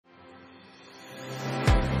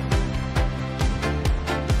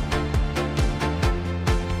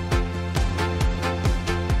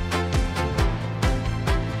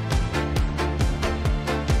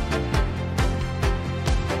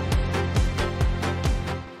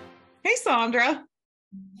Hey, Sandra.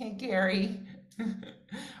 Hey, Gary.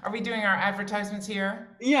 Are we doing our advertisements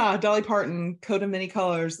here? Yeah, Dolly Parton, coat of many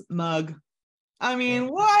colors, mug. I There, mean,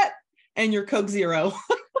 what? And your Coke Zero.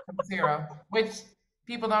 zero, which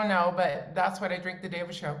people don't know, but that's what I drink the day of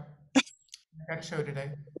a show. I got a show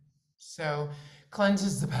today. So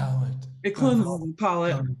cleanses the palate It of cleanses all. the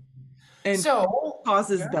palate and So,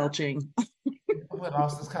 causes yeah, belching. what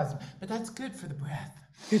else is cousin? But that's good for the breath.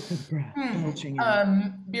 Good for the breath. Hmm. Belching out.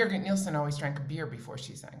 Birgit Nielsen always drank a beer before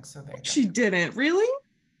she sang, so there you go. She didn't, really?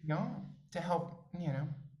 No, to help,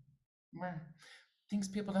 meh, things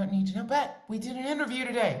people don't need to know. But we did an interview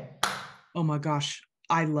today. Oh my gosh.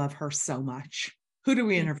 I love her so much. Who do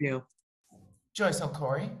we interview? Joyce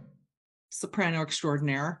El-Khoury. Soprano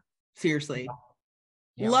extraordinaire. Seriously.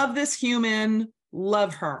 Yeah. Love this human.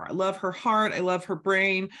 Love her. I love her heart. I love her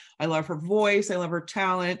brain. I love her voice. I love her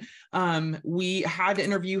talent. We had to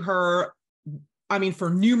interview her, I mean, for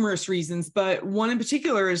numerous reasons, but one in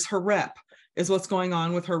particular is her rep, is what's going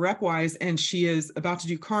on with her rep wise. And she is about to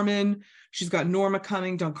do Carmen. She's got Norma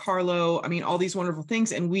coming, Don Carlo. I mean, all these wonderful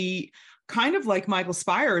things. And we kind of like Michael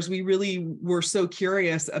Spires, we really were so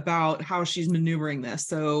curious about how she's maneuvering this.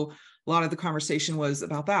 So a lot of the conversation was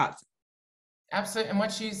about that. Absolutely. And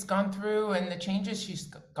what she's gone through and the changes she's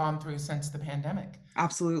gone through since the pandemic,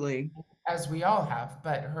 Absolutely. as we all have.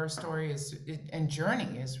 But her story and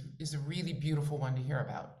journey is a really beautiful one to hear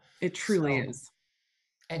about. It truly So, is.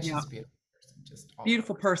 and Yeah. she's a beautiful person, just all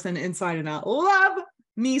Beautiful over. person inside and out. Love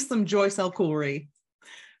me some Joyce El-Khoury.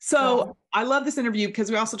 So So I love this interview because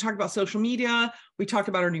we also talked about social media. We talked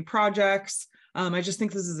about our new projects. I just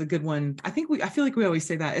think this is a good one. I feel like we always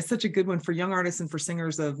say that. It's such a good one for young artists and for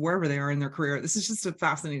singers of wherever they are in their career. This is just a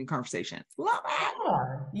fascinating conversation. Love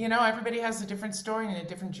it. yeah, everybody has a different story and a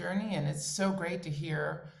different journey, and it's so great to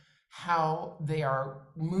hear how they are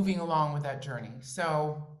moving along with that journey.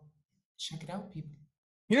 So check it out, people.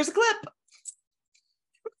 Here's a clip.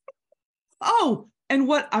 Oh, and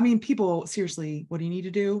what, I mean, people, seriously, what do you need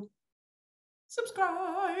to do?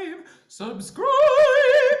 Subscribe, subscribe.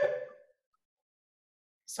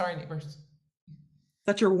 Sorry, neighbors.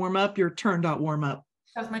 That's your warm up, your turned out warm up.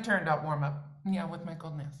 That's my turned up warm up. Yeah, with my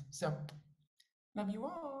gold nails. So, love you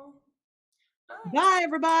all. Bye. Bye,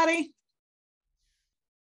 everybody.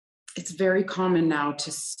 It's very common now to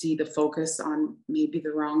see the focus on maybe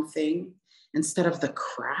the wrong thing instead of the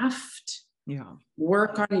craft. Yeah.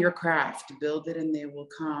 Work on your craft, build it, and they will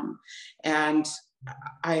come. And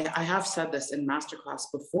I have said this in masterclass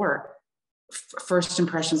before. First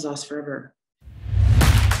impressions last forever.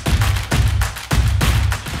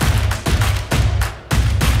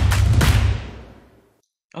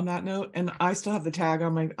 On that note, and I still have the tag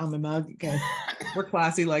on my mug. Okay, we're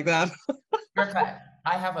classy like that. Okay.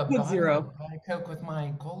 I have a Good bottle of zero Diet Coke with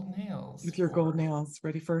my gold nails with your gold nails,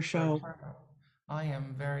 ready for a for a show. turnout. I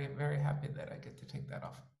am very, very happy that I get to take that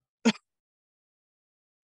off.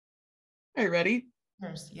 Are you ready?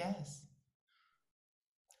 Yes, yes.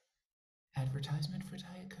 Advertisement for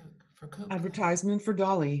Diet Coke, for Coke. Advertisement for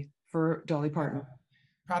Dolly Parton.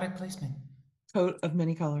 Product placement. Coat of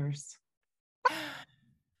many colors.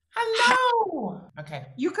 Hello. Okay.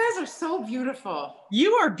 You guys are so beautiful.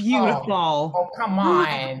 You are beautiful. Oh, come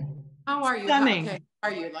on. How are you? Stunning. Okay. How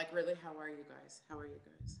are you? Like, really, how are you guys? How are you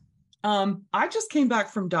guys? I just came back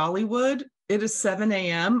from Dollywood. It is 7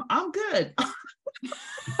 a.m. I'm good.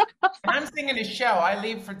 I'm singing a show. I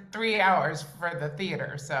leave for 3 hours for the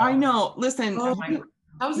theater. So I know. Listen, Oh,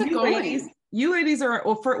 how's it going? You ladies are,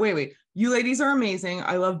 well, wait. You ladies are amazing.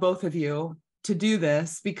 I love both of you to do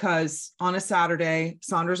this because on a Saturday,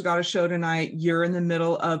 Sandra's got a show tonight. You're in the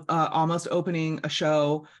middle of almost opening a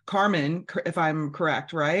show, Carmen, if I'm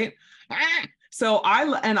correct, right? So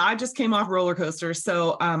I just came off roller coaster.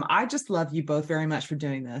 So I just love you both very much for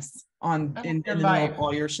doing this in the middle of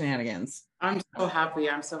all your shenanigans. I'm so happy.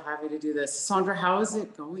 I'm so happy to do this. Sandra, how is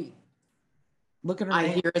it going? Look at her.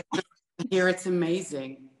 I hear it's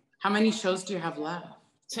amazing. How many shows do you have left?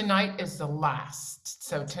 Tonight is the last.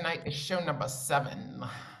 So tonight is show number 7.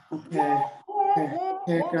 Okay.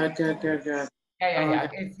 Good. Yeah.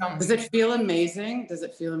 Does it feel amazing? Does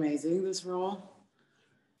it feel amazing, this role?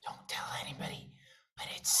 Don't tell anybody, but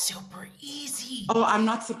it's super easy. Oh, I'm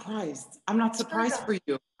not surprised. I'm not surprised for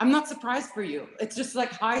you. I'm not surprised for you. It's just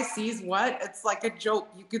like high seas, what? It's like a joke.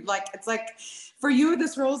 You could it's like, for you,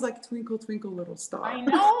 this role is like twinkle, twinkle, little star. I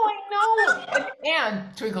know.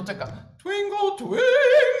 And twinkle, twinkle, twinkle, twinkle.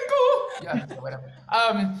 Yeah, whatever.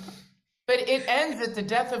 But it ends at the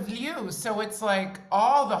death of Liu, so it's like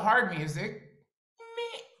all the hard music.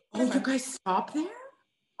 Oh, you guys stop there?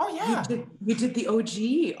 Oh yeah. You did the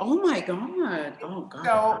OG. Oh my God. Oh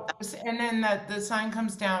God. So, and then the sign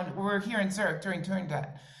comes down. We're here in Zurich during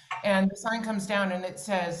Turndot, and the sign comes down and it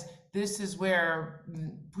says, "This is where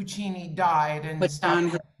Puccini died and Put stopped." down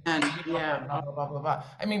his pen. Blah, Yeah. blah, blah, blah, blah.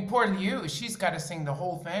 I mean, poor Liu, she's got to sing the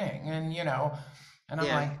whole thing, and and I'm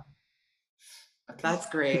Yeah. like, okay. That's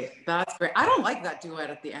great. That's great. I don't like that duet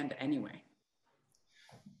at the end anyway.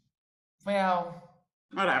 Well,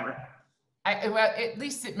 Whatever. well, at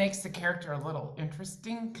least it makes the character a little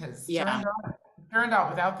interesting because Yeah. turned out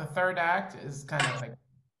without the third act is kind of like,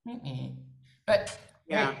 meh. But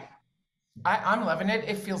Yeah. hey, I'm loving it.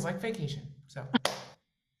 It feels like vacation. So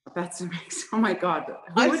That's amazing. Oh my God.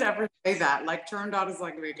 Who would ever say that? Like turned out is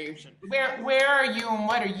like vacation. where are you and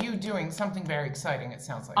what are you doing? Something very exciting, it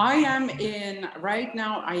sounds like. Right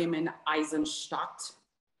now I am in Eisenstadt.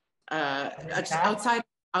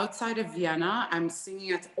 Outside of Vienna. I'm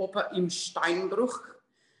singing at Oper im Steinbruch.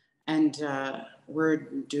 And we're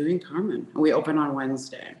doing Carmen. We open on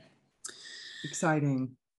Wednesday.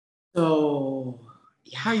 Exciting. So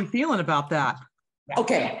yeah. How are you feeling about that?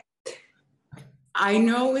 Okay. I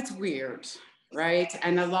know it's weird, right?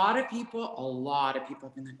 And a lot of people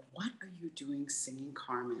have been like, what are you doing singing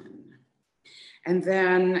Carmen? And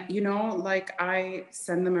then, like I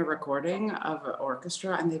send them a recording of an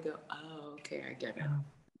orchestra and they go, oh, okay, I get it.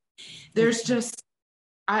 There's just,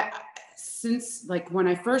 since like when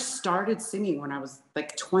I first started singing when I was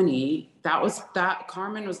like 20,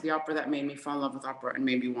 Carmen was the opera that made me fall in love with opera and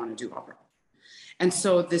made me want to do opera. And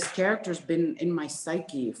so this character's been in my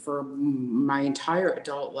psyche for my entire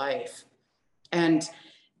adult life. And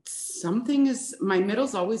my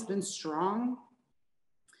middle's always been strong.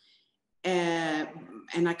 And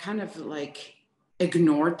I kind of like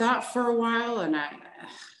ignored that for a while. And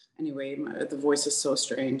anyway, the voice is so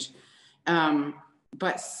strange.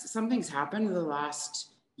 But something's happened in the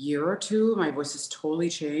last year or two. My voice has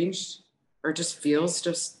totally changed or just feels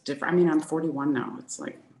just different. I mean, I'm 41 now. It's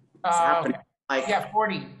like, what's happening? Like, yeah,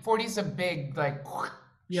 40 is a big like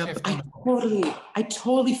shift. I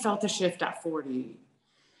totally felt a shift at 40,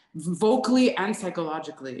 vocally and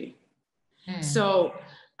psychologically. So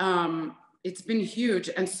it's been huge.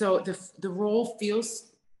 And so the role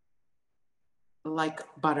feels like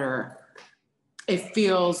butter. It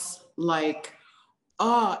feels like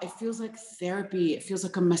therapy. It feels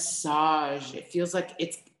like a massage. It feels like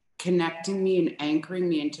it's connecting me and anchoring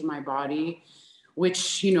me into my body,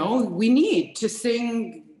 which, we need to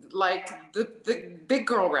sing like the big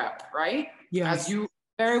girl rep, right? Yeah. As you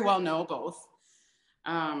very well know both.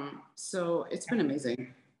 So it's been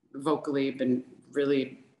amazing. Vocally, been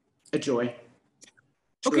really a joy.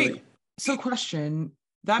 Truly. Okay. So question,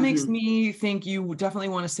 that makes me think you definitely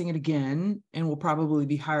want to sing it again and will probably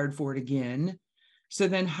be hired for it again. So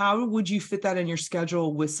then how would you fit that in your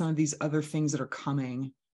schedule with some of these other things that are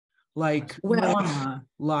coming? Like Norma,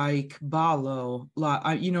 like Ballo,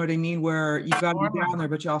 like, you know what I mean? Where you've got to be down there,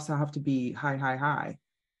 but you also have to be high.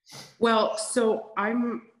 Well, so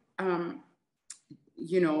I'm, I'll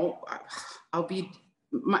be,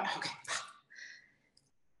 okay.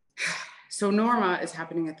 So Norma is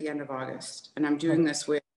happening at the end of August, and I'm doing this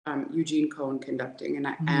with Eugene Cohen conducting.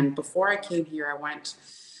 And before I came here, I went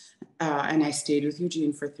and I stayed with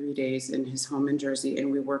Eugene for 3 days in his home in Jersey, and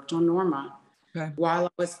we worked on Norma. Okay. I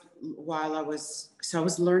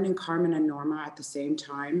was learning Carmen and Norma at the same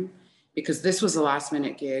time because this was a last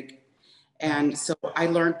minute gig. And so I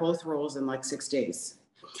learned both roles in like 6 days.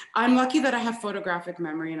 I'm lucky that I have photographic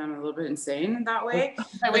memory and I'm a little bit insane in that way.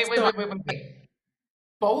 Wait.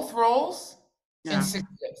 Both roles in 6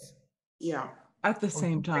 days? Yeah. At the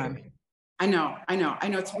same time. I know.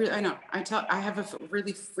 It's really, I have a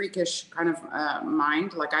really freakish kind of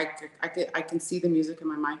mind. Like I can see the music in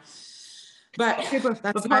my mind. But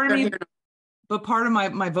part of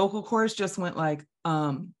my vocal cords just went like,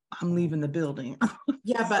 I'm leaving the building.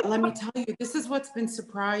 Yeah, but let me tell you, this is what's been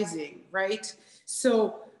surprising, right?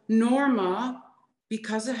 So Norma,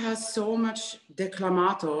 because it has so much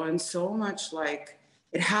declamato and so much like,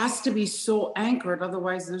 it has to be so anchored,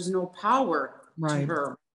 otherwise there's no power to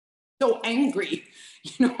her. So angry,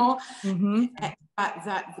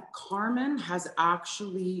 that Carmen has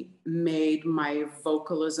actually made my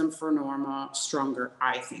vocalism for Norma stronger,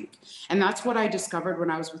 I think. And that's what I discovered when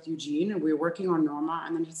I was with Eugene and we were working on Norma.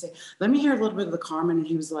 And then he'd say, let me hear a little bit of the Carmen. And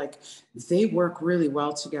he was like, they work really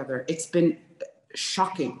well together. It's been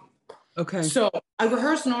shocking. Okay. So I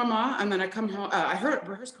rehearse Norma and then I come home.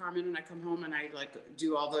 Rehearse Carmen and I come home and I like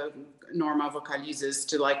do all the Norma vocalizes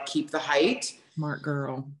to like keep the height. Smart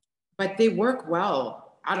girl. But they work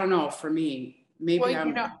well. I don't know, for me. Maybe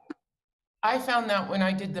I found that when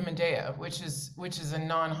I did the Medea, which is a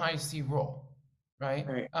non-high C role, right?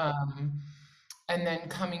 Right. And then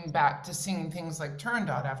coming back to singing things like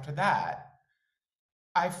Turandot after that,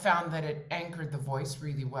 I found that it anchored the voice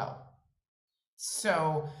really well.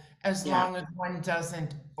 So as Yeah. long as one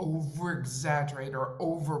doesn't over exaggerate or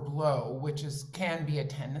overblow, which can be a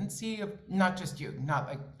tendency of not just you,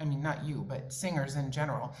 not you, but singers in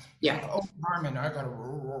general. Yeah. Like, oh, Carmen, I gotta.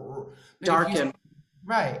 But Darken.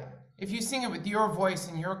 right. If you sing it with your voice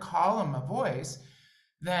and your column of voice,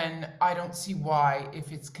 then I don't see why,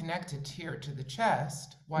 if it's connected here to the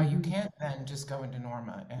chest, why you can't then just go into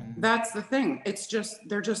Norma. And that's the thing.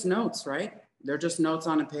 They're just notes, right? They're just notes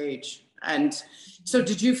on a page. And so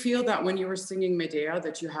did you feel that when you were singing Medea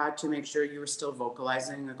that you had to make sure you were still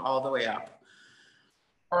vocalizing like all the way up?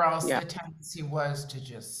 Or else the tendency was to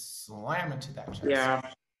just slam into that chest. Yeah.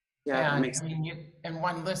 Yeah. And I mean, and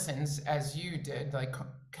one listens, as you did, like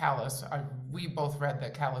Callis. We both read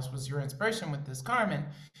that Callis was your inspiration with this Carmen.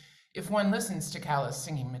 If one listens to Callis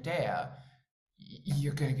singing Medea,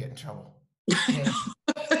 you're gonna get in trouble.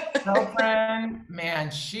 Girlfriend,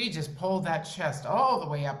 man, she just pulled that chest all the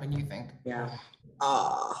way up, and you think, yeah,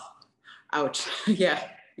 ouch. Yeah.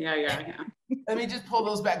 Let me just pull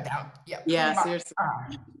those back down. Yep. Yeah, seriously.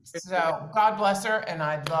 So God bless her, and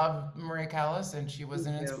I love Maria Callas, and she was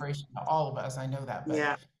an inspiration to all of us. I know that.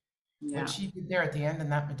 But what she did there at the end in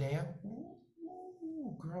that Medea,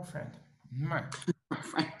 ooh, girlfriend.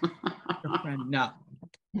 Girlfriend, no.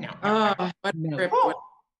 What a trip! What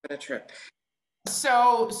a trip!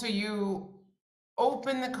 So you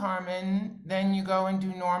open the Carmen, then you go and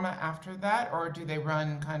do Norma after that, or do they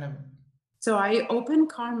run kind of? So I open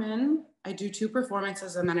Carmen, I do 2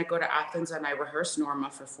 performances, and then I go to Athens and I rehearse Norma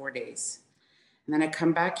for 4 days. And then I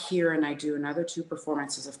come back here and I do another 2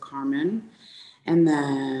 performances of Carmen. And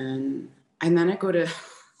then I go to,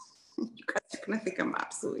 you guys are gonna think I'm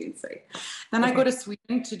absolutely insane. Then I go to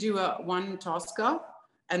Sweden to do one Tosca.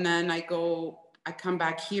 And then I come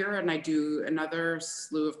back here and I do another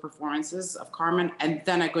slew of performances of Carmen. And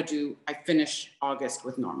then I finish August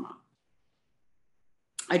with Norma.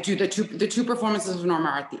 I do the two performances of Norma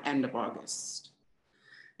are at the end of August.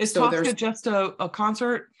 Is Tosca just a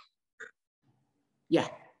concert? Yeah.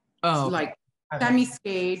 Oh, like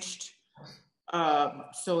semi-staged.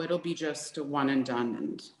 So it'll be just a one and done,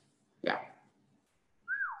 and yeah.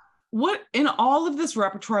 What, in all of this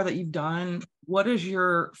repertoire that you've done, what is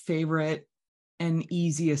your favorite and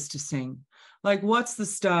easiest to sing? Like, what's the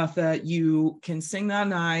stuff that you can sing that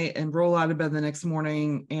night and roll out of bed the next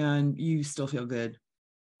morning and you still feel good?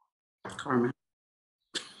 Carmen.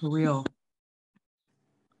 For real.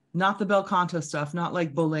 Not the bel canto stuff, not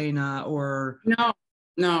like Bolena or...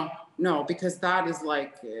 No, because that is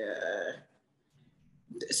like...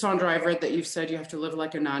 Sandra, I've read that you've said you have to live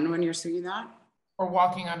like a nun when you're singing that. Or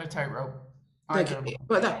walking on a tightrope.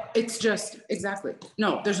 It's just, exactly.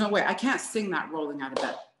 No, there's no way. I can't sing that rolling out of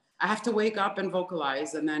bed. I have to wake up and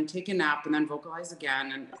vocalize and then take a nap and then vocalize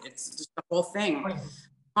again. And it's just the whole thing.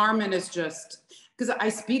 Carmen is just, because I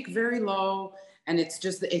speak very low and it's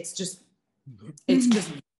just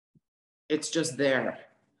there.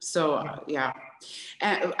 So yeah.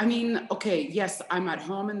 And I mean, okay, yes, I'm at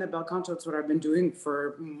home in the bel canto. It's what I've been doing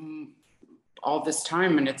for all this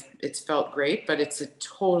time, and it's felt great, but it's a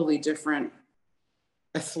totally different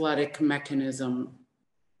athletic mechanism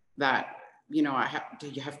that, you know,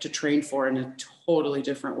 you have to train for in a totally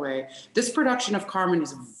different way. This production of Carmen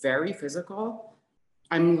is very physical.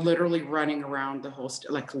 I'm literally running around the whole,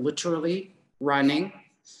 like literally running.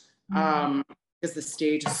 Because the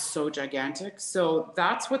stage is so gigantic. So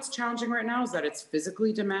that's what's challenging right now, is that it's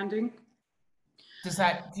physically demanding. Do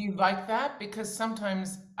you like that? Because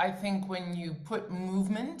sometimes I think when you put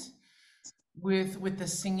movement with the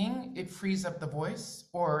singing, it frees up the voice,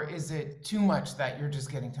 or is it too much that you're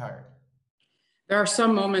just getting tired? There are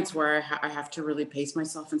some moments where I have to really pace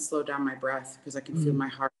myself and slow down my breath because I can feel my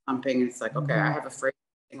heart pumping. It's like, okay, I have a phrase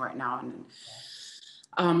right now.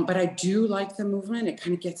 And but I do like the movement. It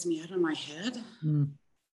kind of gets me out of my head.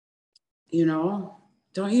 You know,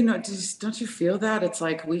 don't you feel that? It's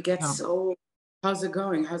like we get so, how's it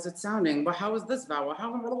going? How's it sounding? Well, how is this vowel?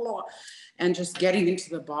 And just getting into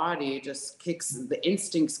the body just kicks, the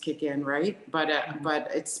instincts kick in, right? But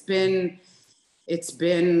it's been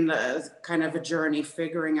kind of a journey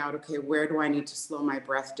figuring out, okay, where do I need to slow my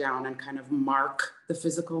breath down and kind of mark the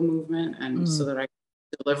physical movement, and so that I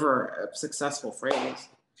deliver a successful phrase.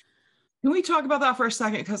 Can we talk about that for a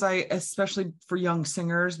second? Because especially for young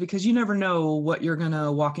singers, because you never know what you're going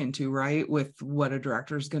to walk into, right? With what a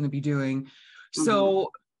director is going to be doing.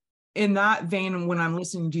 So in that vein, when I'm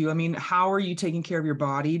listening to you, I mean, how are you taking care of your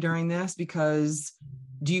body during this? Because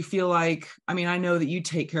do you feel like, I mean, I know that you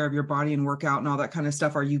take care of your body and work out and all that kind of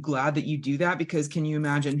stuff. Are you glad that you do that? Because can you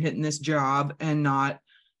imagine hitting this job and not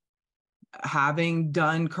having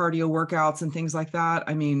done cardio workouts and things like that?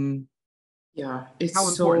 I mean, yeah, it's how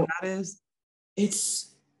important that is. It's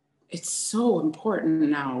so important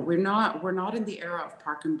now. We're not in the era of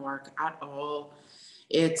park and bark at all.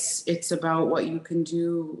 It's about what you can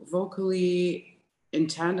do vocally in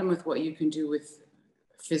tandem with what you can do with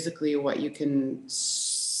physically, what you can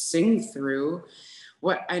sing through.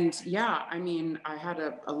 I mean, I had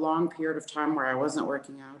a long period of time where I wasn't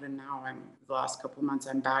working out, and now the last couple of months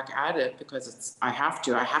I'm back at it because I have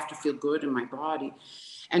to feel good in my body.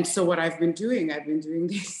 And so what I've been doing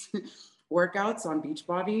these workouts on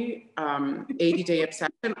Beachbody, 80-day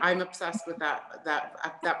obsession. I'm obsessed with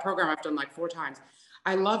that program. I've done like 4 times.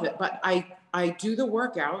 I love it, but I do the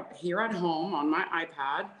workout here at home on my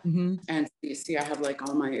iPad, and you see I have like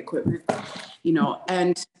all my equipment,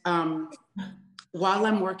 and while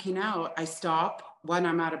I'm working out, I stop when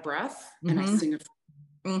I'm out of breath and I sing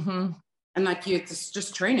and like it's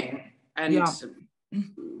just training. And I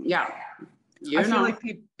feel like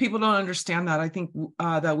people don't understand that. I think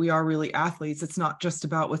that we are really athletes. It's not just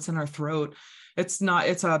about what's in our throat. It's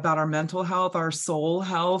about our mental health, our soul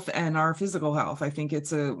health, and our physical health. I think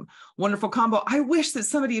it's a wonderful combo. I wish that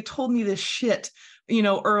somebody had told me this shit,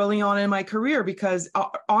 early on in my career, because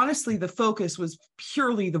honestly, the focus was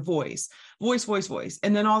purely the voice.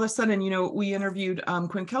 And then all of a sudden, we interviewed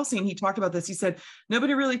Quinn Kelsey, and he talked about this. He said,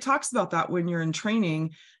 nobody really talks about that when you're in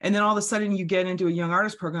training. And then all of a sudden you get into a young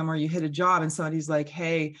artist program or you hit a job and somebody's like,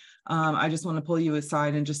 hey, I just want to pull you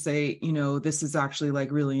aside and just say, this is actually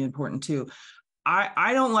like really important too.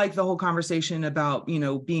 I don't like the whole conversation about,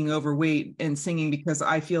 being overweight and singing, because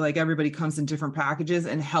I feel like everybody comes in different packages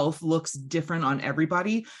and health looks different on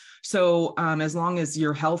everybody. So as long as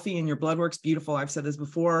you're healthy and your blood work's beautiful, I've said this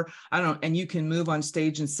before, and you can move on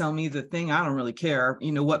stage and sell me the thing, I don't really care,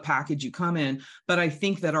 what package you come in. But I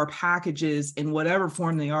think that our packages, in whatever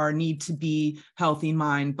form they are, need to be healthy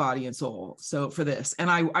mind, body, and soul. So for this, and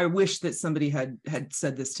I wish that somebody had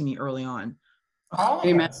said this to me early on.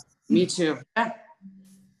 Amen. Me too.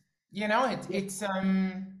 It's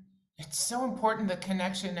so important, the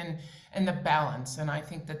connection and the balance. And I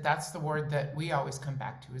think that's the word that we always come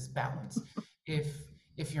back to, is balance.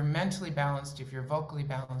 If you're mentally balanced, if you're vocally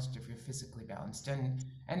balanced, if you're physically balanced,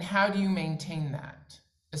 and how do you maintain that,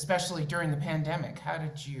 especially during the pandemic? How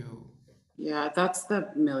did you? Yeah, that's the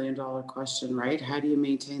 $1 million question, right? How do you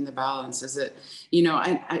maintain the balance? Is it,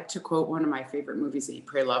 I to quote one of my favorite movies, Eat,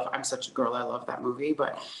 Pray, Love. I'm such a girl. I love that movie.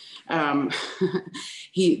 But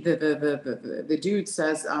the dude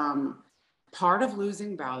says, part of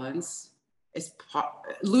losing balance is part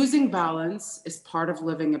of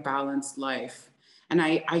living a balanced life. And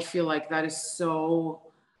I feel like that is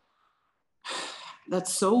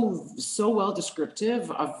that's so well descriptive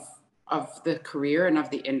of the career and of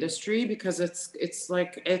the industry, because it's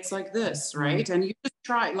like this, right? And you just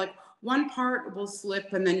try, like, one part will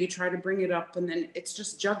slip and then you try to bring it up, and then it's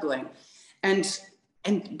just juggling.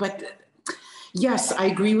 But yes, I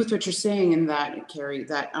agree with what you're saying in that, Carrie,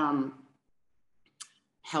 that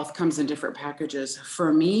health comes in different packages.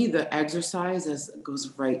 For me, the exercise goes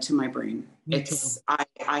right to my brain.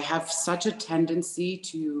 I have such a tendency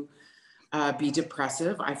to be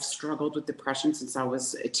depressive. I've struggled with depression since I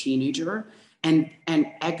was a teenager, and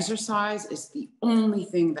exercise is the only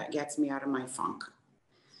thing that gets me out of my funk.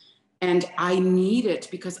 And I need it,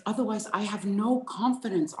 because otherwise I have no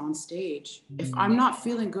confidence on stage. If I'm not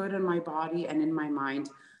feeling good in my body and in my mind,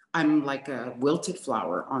 I'm like a wilted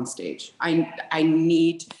flower on stage. I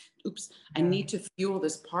need to fuel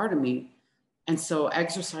this part of me. And so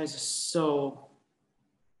exercise is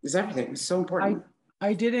everything. It's so important.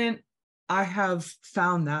 I have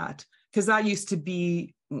found that, because that used to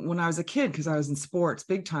be when I was a kid, because I was in sports,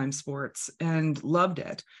 big time sports, and loved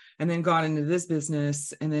it. And then got into this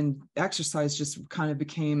business, and then exercise just kind of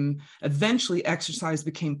eventually exercise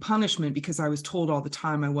became punishment, because I was told all the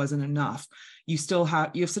time I wasn't enough. You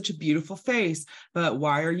have such a beautiful face, but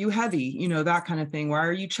why are you heavy? That kind of thing. Why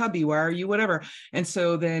are you chubby? Why are you whatever? And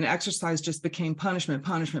so then exercise just became punishment.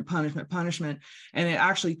 And it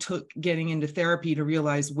actually took getting into therapy to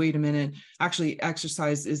realize, wait a minute, actually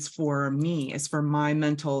exercise is for me, it's for my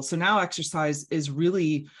mental. So now exercise is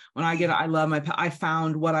really, when I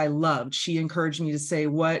found what I loved. She encouraged me to say,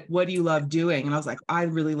 what do you love doing? And I was like, I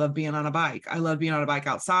really love being on a bike. I love being on a bike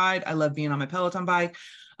outside. I love being on my Peloton bike.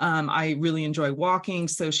 I really enjoy walking.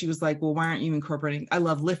 So she was like, well, why aren't you incorporating, I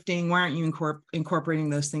love lifting. Why aren't you incorporating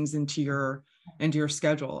those things into your into your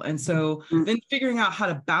schedule. And so then figuring out how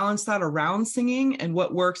to balance that around singing and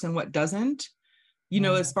what works and what doesn't, you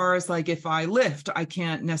know, as far as like, if I lift, I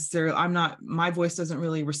can't necessarily, my voice doesn't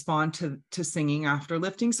really respond to singing after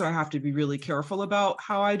lifting. So I have to be really careful about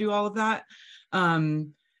how I do all of that.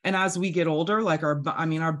 And as we get older, like our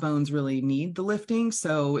bones really need the lifting.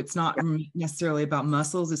 So it's not necessarily about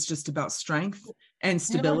muscles. It's just about strength and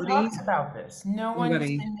stability. No one talks about this. No one, and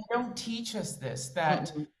Nobody. they don't teach us this,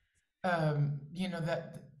 that, you know,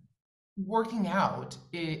 that working out,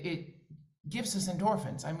 it gives us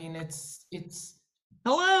endorphins. I mean, it's,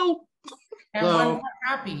 Hello. and when we're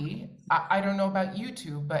happy, I don't know about you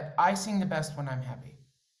two, but I sing the best when I'm happy.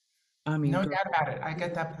 I mean, No doubt about it. I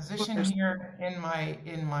get that position here in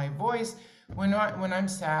my voice. When I'm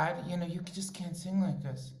sad, you know, you just can't sing like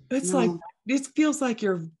this. it's like, it feels like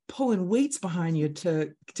you're pulling weights behind you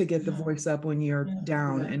to get the voice up when you're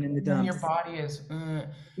down and in the dumps. And your body is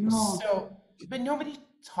so, but nobody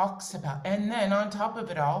talks about. And then on top of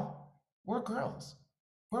it all, we're girls,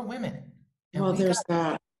 we're women. And well, there's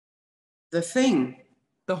the thing.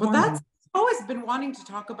 Well, that's always been wanting to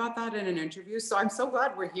talk about that in an interview. So I'm so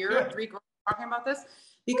glad we're here, three girls talking about this,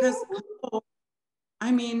 because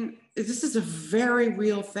I mean, this is a very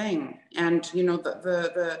real thing. And you know,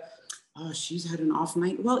 oh, she's had an off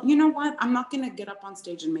night. Well, you know what? I'm not going to get up on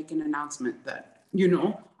stage and make an announcement that, you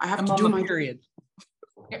know, I have to do my period.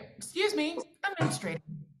 Excuse me, I'm menstruating.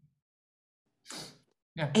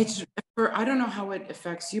 Yeah. I don't know how it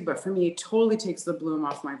affects you, but for me, it totally takes the bloom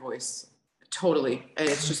off my voice. Totally.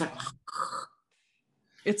 It's just like,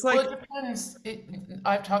 it's like, well, it depends.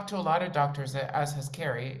 I've talked to a lot of doctors, as has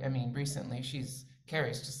Carrie. I mean, recently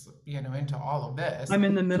Carrie's just, you know, into all of this. I'm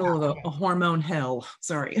in the middle of a hormone hell.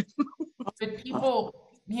 Sorry. But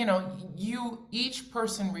people, you know, each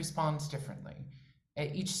person responds differently.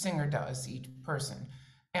 Each singer does, each person.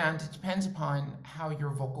 And it depends upon how your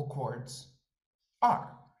vocal cords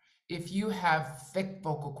are. If you have thick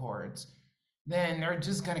vocal cords, then they're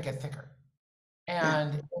just going to get thicker.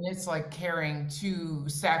 And it's like carrying 2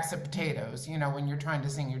 sacks of potatoes, you know, when you're trying to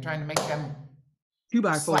sing, you're trying to make them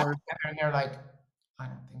 2x4 together, and they're like, I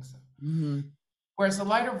don't think so. Whereas the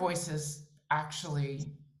lighter voices actually,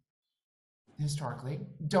 historically,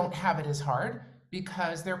 don't have it as hard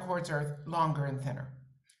because their cords are longer and thinner.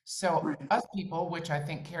 So us people, which I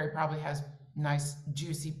think Carrie probably has nice,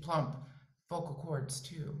 juicy, plump vocal cords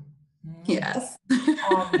too. Yes.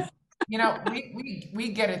 You know,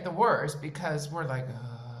 we get it the worst because we're like,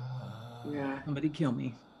 somebody kill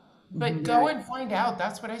me. But go and find out.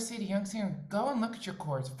 That's what I say to young singers. Go and look at your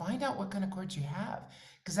chords. Find out what kind of chords you have,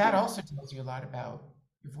 because that also tells you a lot about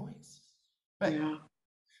your voice. But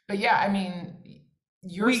yeah, I mean,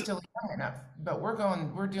 you're still young enough, but we're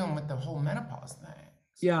dealing with the whole menopause thing.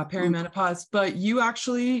 Yeah, perimenopause. But you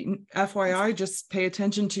actually, FYI, just pay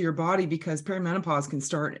attention to your body, because perimenopause can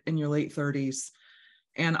start in your late 30s.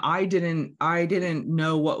 And I didn't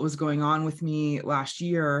know what was going on with me last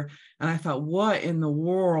year. And I thought, what in the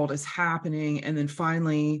world is happening? And then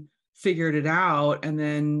finally figured it out. And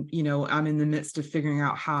then, you know, I'm in the midst of figuring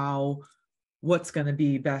out what's going to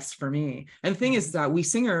be best for me. And the thing is that we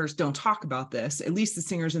singers don't talk about this, at least the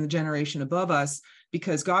singers in the generation above us,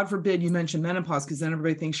 because God forbid you mention menopause, because then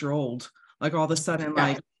everybody thinks you're old. Like all of a sudden,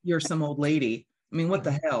 like you're some old lady. I mean, what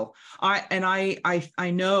the hell?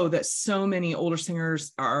 I know that so many older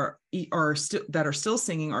singers are still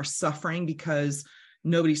singing are suffering because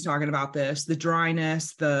nobody's talking about this. The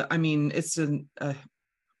dryness, it's a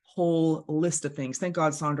whole list of things. Thank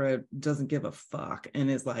God Sandra doesn't give a fuck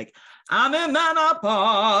and is like, I'm in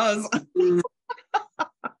menopause.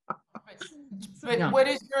 But what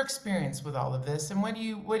is your experience with all of this? And what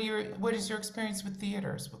is your experience with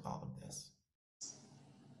theaters with all of this?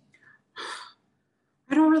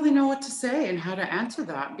 I don't really know what to say and how to answer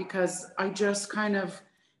that, because I just kind of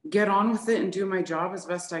get on with it and do my job as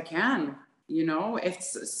best I can. You know,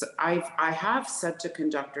 I have said to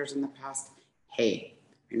conductors in the past, hey,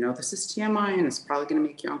 I know this is TMI and it's probably going to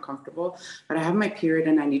make you uncomfortable, but I have my period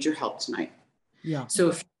and I need your help tonight. Yeah. So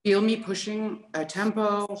if you feel me pushing a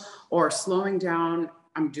tempo or slowing down,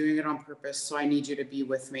 I'm doing it on purpose. So I need you to be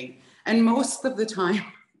with me. And most of the time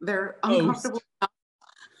they're uncomfortable.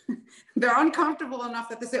 They're uncomfortable enough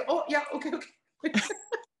that they say, oh yeah, okay.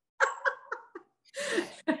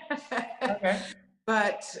 Okay.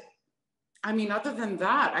 But I mean, other than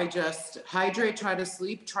that, I just hydrate, try to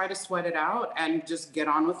sleep, try to sweat it out, and just get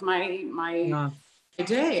on with my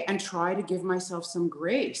day and try to give myself some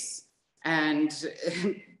grace and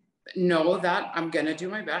know that I'm going to do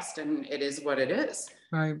my best and it is what it is.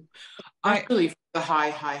 Right. Especially the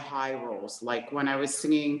high rolls. Like when I was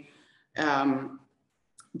singing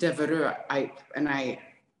devereux, I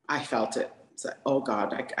felt it. It's like, oh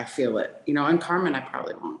God, I feel it. You know, and Carmen, I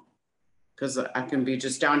probably won't, because I can be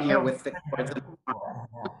just down here with the chords.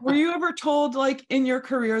 Were you ever told, like, in your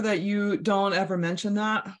career that you don't ever mention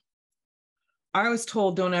that? I was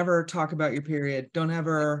told, don't ever talk about your period. Don't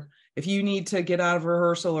ever, if you need to get out of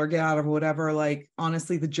rehearsal or get out of whatever, like,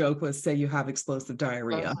 honestly, the joke was, say you have explosive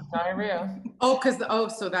diarrhea.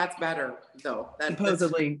 So that's better though.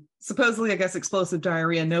 Supposedly, I guess explosive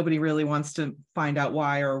diarrhea, nobody really wants to find out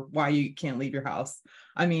why, or why you can't leave your house.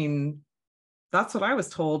 I mean, that's what I was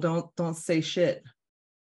told. Don't say shit.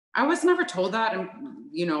 I was never told that, and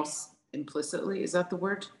you know, implicitly, is that the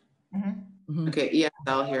word? Mm-hmm. Okay,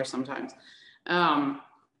 ESL here sometimes.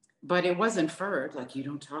 But it was inferred, like, you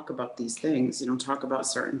don't talk about these things, you don't talk about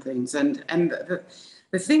certain things. And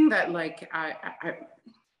the thing that, like,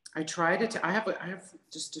 I try to, I have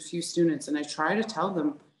just a few students, and I try to tell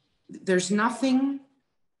them, there's nothing,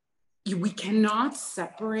 we cannot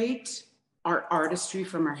separate our artistry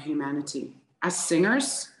from our humanity. As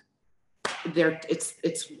singers,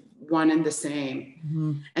 it's one and the same.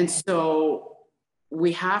 Mm-hmm. And so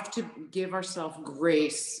we have to give ourselves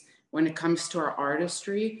grace when it comes to our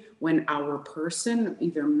artistry, when our person,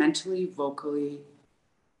 either mentally, vocally,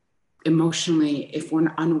 emotionally, if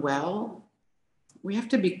we're unwell, we have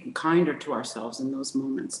to be kinder to ourselves in those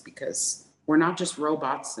moments, because we're not just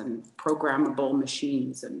robots and programmable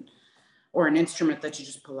machines or an instrument that you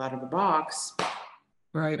just pull out of the box.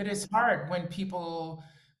 Right. But it's hard when people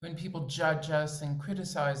judge us and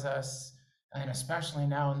criticize us, and especially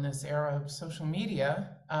now in this era of social media,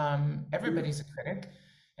 everybody's a critic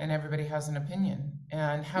and everybody has an opinion.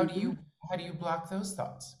 And how do you block those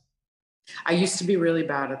thoughts? I used to be really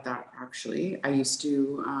bad at that, actually. I used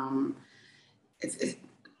to,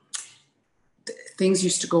 things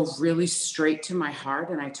used to go really straight to my heart,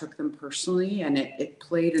 and I took them personally, and it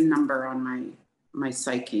played a number on my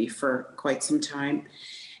psyche for quite some time.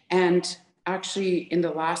 And actually, in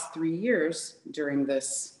the last 3 years during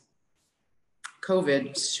this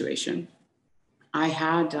COVID situation, I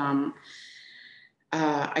had,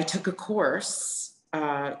 I took a course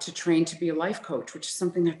to train to be a life coach, which is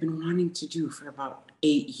something I've been wanting to do for about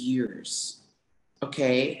 8 years.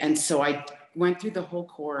 Okay. And so I went through the whole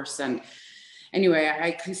course, and anyway,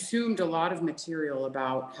 I consumed a lot of material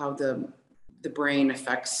about how the brain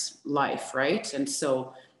affects life, right? And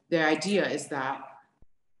so the idea is that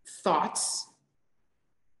thoughts,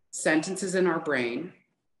 sentences in our brain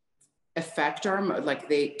affect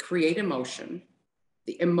they create emotion.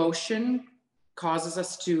 The emotion causes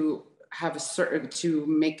us to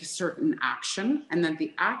make a certain action, and then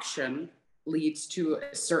the action leads to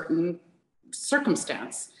a certain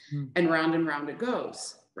circumstance, and round it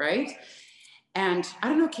goes, right? And I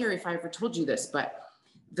don't know, Carrie, if I ever told you this, but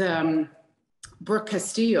the Brooke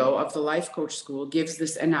Castillo of the Life Coach School gives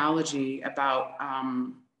this analogy about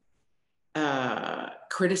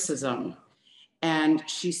criticism. And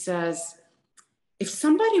she says, if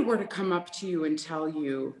somebody were to come up to you and tell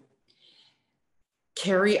you,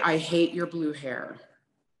 Carrie, I hate your blue hair,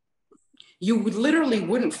 you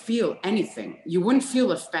wouldn't feel anything. You wouldn't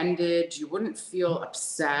feel offended. You wouldn't feel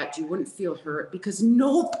upset. You wouldn't feel hurt, because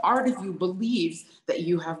no part of you believes that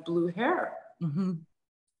you have blue hair. Mm-hmm.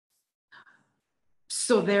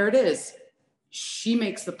 So there it is. She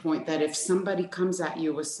makes the point that if somebody comes at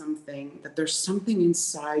you with something, that there's something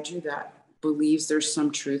inside you that believes there's some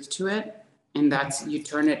truth to it. And that's, you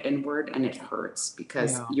turn it inward, and it hurts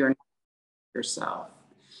because you're not yourself.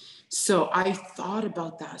 So I thought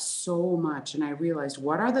about that so much, and I realized,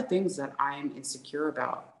 what are the things that I am insecure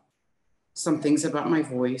about? Some things about my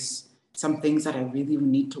voice, some things that I really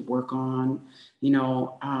need to work on,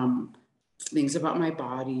 things about my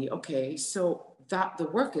body. Okay, so that the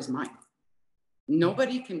work is mine.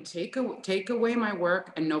 Nobody can take away my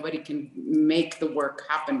work, and nobody can make the work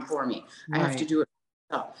happen for me. Right. I have to do it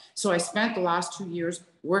myself. So I spent the last 2 years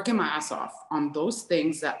working my ass off on those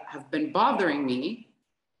things that have been bothering me.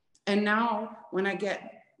 And now when I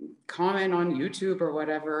get comment on YouTube or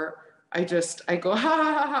whatever, I go,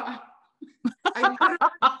 ha, I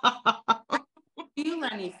don't feel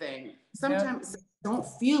anything. Sometimes I don't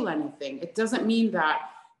feel anything. It doesn't mean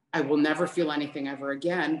that I will never feel anything ever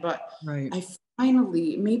again, but I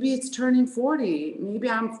finally, maybe it's turning 40.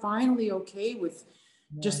 Maybe I'm finally okay with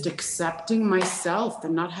just accepting myself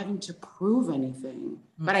and not having to prove anything.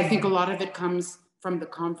 Mm-hmm. But I think a lot of it comes from the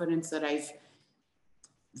confidence that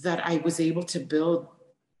I was able to build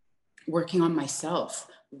working on myself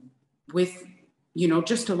with,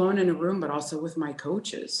 just alone in a room, but also with my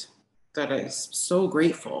coaches that I'm so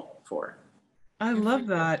grateful for. I love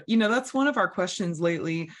that. That's one of our questions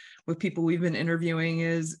lately. with people we've been interviewing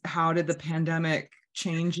is, how did the pandemic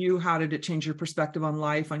change you? How did it change your perspective on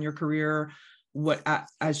life, on your career? What,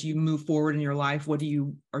 as you move forward in your life, what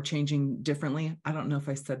you are changing differently? I don't know if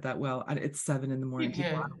I said that well. It's 7 a.m. People,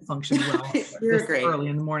 I don't function well You're great. early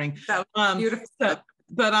in the morning. That was beautiful.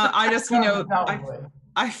 But I just, you know, Probably.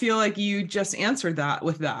 I feel like you just answered that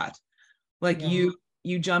with that. Like you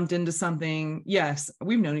jumped into something. Yes,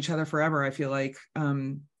 we've known each other forever. I feel like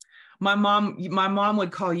my mom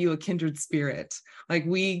would call you a kindred spirit. Like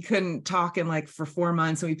we couldn't talk in like for 4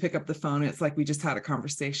 months, and we pick up the phone. It's like we just had a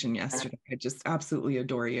conversation yesterday. I just absolutely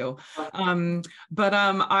adore you. But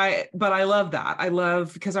I love that. I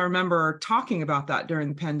love, because I remember talking about that during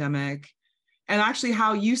the pandemic, and actually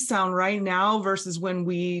how you sound right now versus when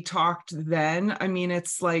we talked then. I mean,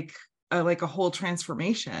 it's like a whole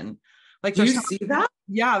transformation. Like, do you see that?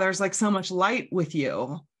 Yeah, there's like so much light with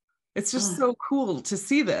you. It's just so cool to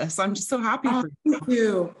see this. I'm just so happy for you. Thank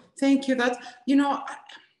you. Thank you. That's, you know,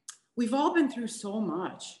 we've all been through so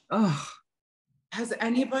much. Oh, has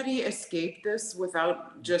anybody escaped this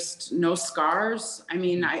without just no scars? I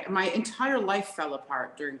mean, my entire life fell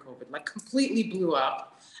apart during COVID, like completely blew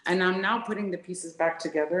up. And I'm now putting the pieces back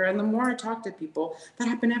together. And the more I talk to people, that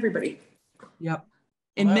happened to everybody. Yep.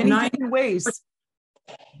 In many different ways.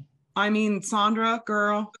 I mean, Sandra,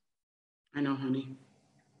 girl. I know, honey.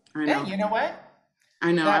 I know. Hey, you know what?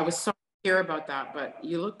 I know. I was sorry to hear about that, but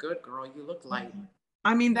you look good, girl. You look light.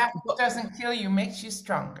 I mean, that doesn't kill you, makes you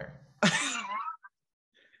stronger.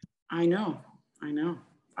 I know.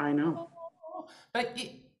 But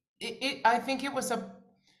I think it was a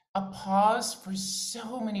pause for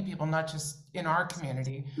so many people, not just in our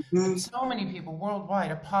community, but so many people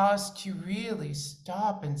worldwide, a pause to really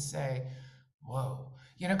stop and say, whoa.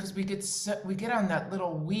 You know, because we get on that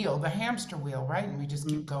little wheel, the hamster wheel, right? And we just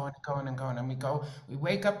keep going and going and going. And we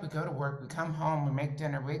wake up, we go to work, we come home, we make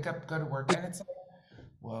dinner, wake up, go to work. And it's like,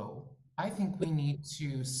 whoa, I think we need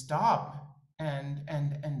to stop and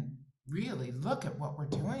really look at what we're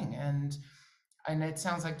doing. And it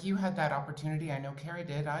sounds like you had that opportunity. I know Carrie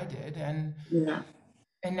did, I did. And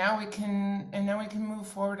now we can move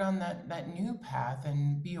forward on that new path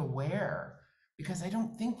and be aware. Because I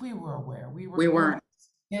don't think we were aware. We weren't.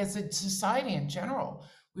 As a society in general,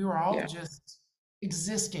 we were all just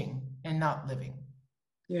existing and not living.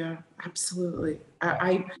 Yeah, absolutely.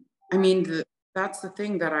 I mean, that's the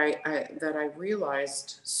thing that I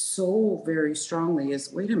realized so very strongly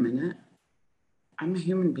is, wait a minute, I'm a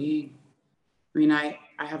human being. I mean, I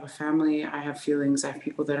have a family, I have feelings, I have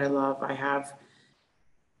people that I love,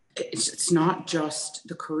 it's not just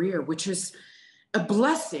the career, which is a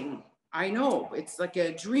blessing. I know it's like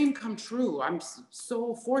a dream come true. I'm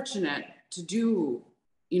so fortunate to do,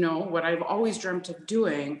 you know, what I've always dreamt of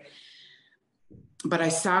doing, but I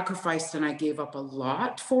sacrificed and I gave up a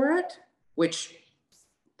lot for it, which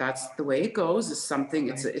that's the way it goes, is something,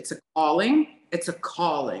 it's a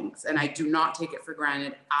calling, and I do not take it for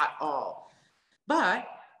granted at all. But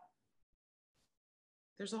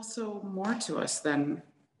there's also more to us than,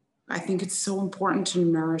 I think it's so important to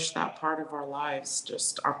nourish that part of our lives,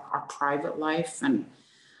 just our private life and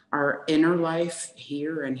our inner life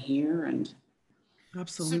here and here. And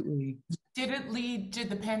absolutely. So did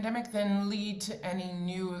the pandemic then lead to any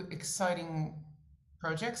new exciting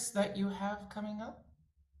projects that you have coming up?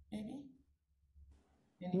 Maybe?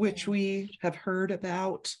 Which we have heard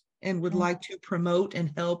about and would like to promote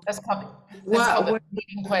and help. That's probably a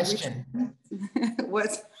leading question.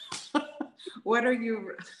 What are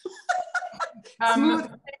you?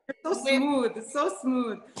 Smooth. So smooth. It's so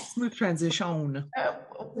smooth. Smooth transition.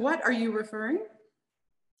 What are you referring?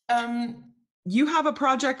 You have a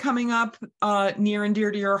project coming up near and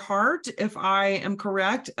dear to your heart, if I am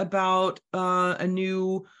correct, about a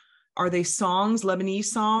new, are they songs, Lebanese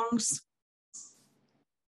songs?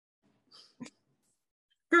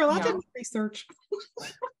 Girl, I did research.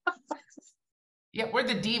 Yeah, we're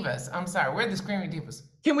the divas. I'm sorry, we're the Screaming Divas.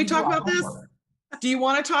 Can we talk about this? Do you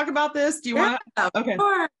want to talk about this? Do you want to? Okay.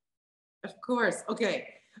 Of course.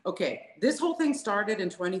 Okay. This whole thing started in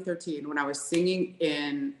 2013 when I was singing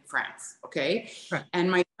in France. Okay. Right.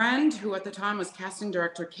 And my friend, who at the time was casting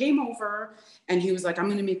director, came over and he was like, I'm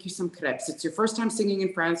going to make you some crepes. It's your first time singing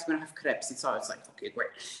in France. We're going to have crepes. And so I was like, okay, great.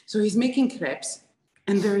 So he's making crepes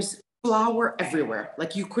and there's flour everywhere.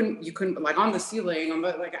 Like you couldn't like on the ceiling,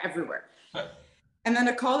 like everywhere. And then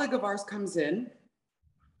a colleague of ours comes in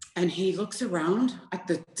and he looks around at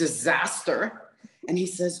the disaster and he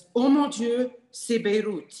says, "Oh mon Dieu, c'est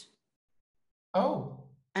Beirut." Oh.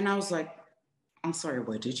 And I was like, I'm sorry,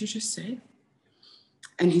 what did you just say?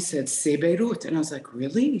 And he said, "C'est Beirut." And I was like,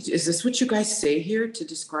 really? Is this what you guys say here to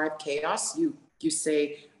describe chaos? You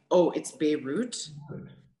say, oh, it's Beirut.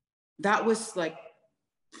 That was like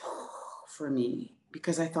for me,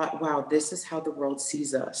 because I thought, wow, this is how the world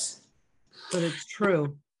sees us. But it's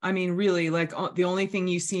true. I mean, really, like the only thing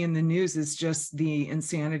you see in the news is just the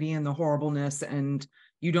insanity and the horribleness, and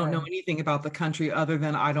you don't know anything about the country other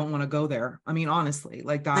than I don't want to go there. I mean, honestly,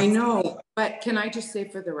 like that's. I know, but can I just say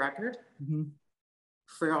for the record, Mm-hmm.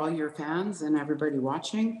 for all your fans and everybody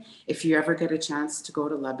watching, if you ever get a chance to go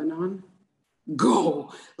to Lebanon,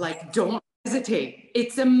 go. Like, don't hesitate.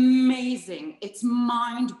 It's amazing. It's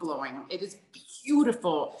mind-blowing. It is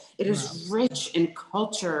beautiful. It is rich in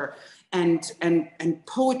culture and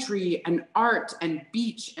poetry and art and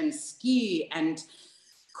beach and ski and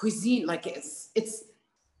cuisine. Like it's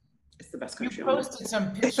the best country. You posted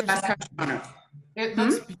some pictures. It's the best country on earth. It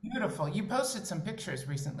looks beautiful. You posted some pictures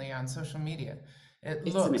recently on social media.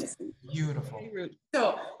 It's looks amazing. Beautiful.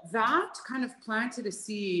 So that kind of planted a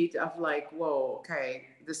seed of like, whoa, okay,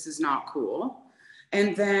 this is not cool.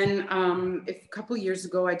 And then a couple of years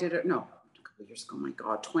ago,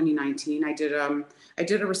 2019, I did a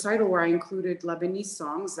recital where I included Lebanese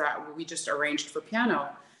songs that we just arranged for piano.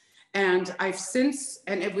 And I've since,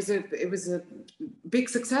 and it was a big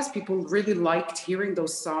success. People really liked hearing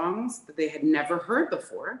those songs that they had never heard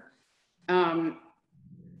before.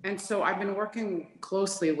 And so I've been working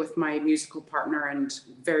closely with my musical partner and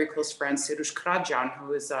very close friend, Sirush Karajan,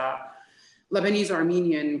 who is a Lebanese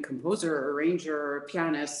Armenian composer, arranger,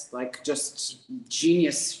 pianist, like just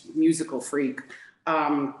genius musical freak.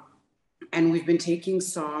 And we've been taking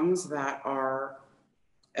songs that are,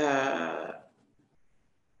 that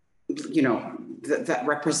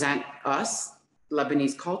represent us,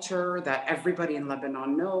 Lebanese culture, that everybody in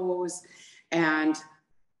Lebanon knows. And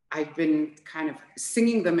I've been kind of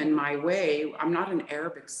singing them in my way. I'm not an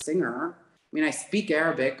Arabic singer. I mean, I speak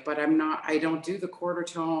Arabic, but I don't do the quarter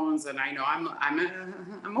tones. And I know I'm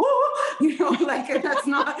like, that's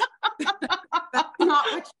not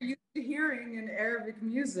what you're used to hearing in Arabic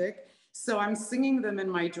music. So I'm singing them in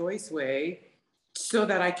my Joyce way so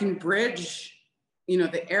that I can bridge,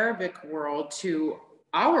 the Arabic world to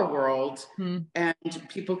our world. And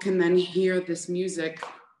people can then hear this music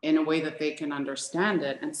in a way that they can understand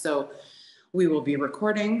it. And so we will be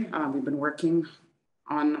recording. We've been working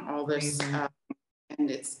on all this and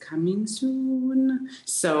it's coming soon.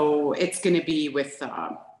 So it's going to be with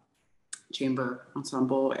chamber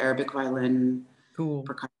ensemble, Arabic violin,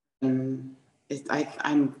 percussion.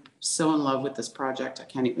 I'm so in love with this project. I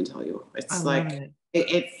can't even tell you. It's like,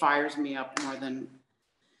 it fires me up more than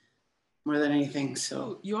anything.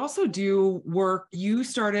 So you also do work. You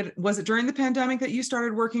started, was it during the pandemic that you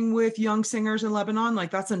started working with young singers in Lebanon?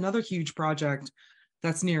 Like that's another huge project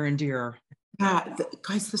that's near and dear. Yeah,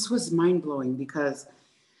 guys, this was mind blowing because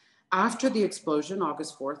after the explosion,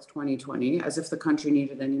 August 4th, 2020, as if the country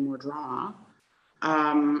needed any more drama,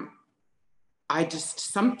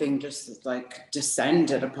 something just like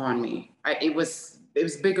descended upon me. It was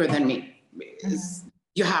bigger than me.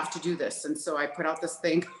 You have to do this. And so I put out this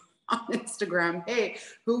thing on Instagram. Hey,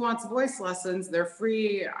 who wants voice lessons? They're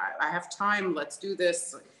free. I have time. Let's do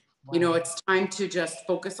this. Wow. It's time to just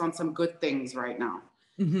focus on some good things right now.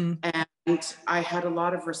 And I had a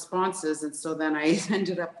lot of responses. And so then I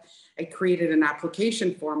I created an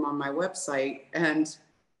application form on my website and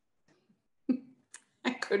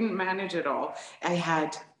I couldn't manage it all.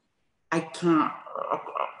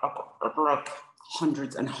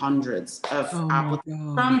 Hundreds and hundreds of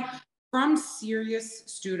applications from serious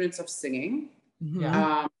students of singing,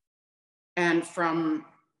 and from,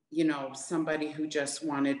 somebody who just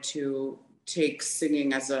wanted to take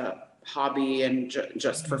singing as a hobby and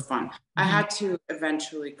just for fun. I had to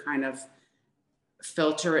eventually kind of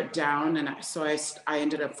filter it down. And so I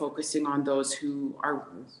ended up focusing on those who are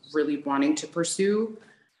really wanting to pursue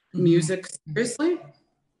music seriously.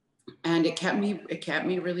 And it kept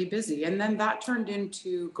me really busy. And then that turned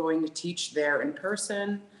into going to teach there in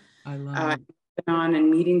person. I love it. And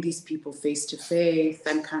meeting these people face to face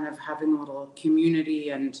and kind of having a little community.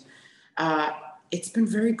 And it's been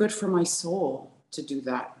very good for my soul to do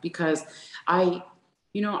that because I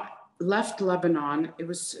left Lebanon. It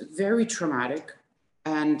was very traumatic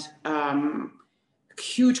and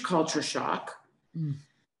huge culture shock.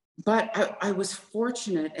 But I was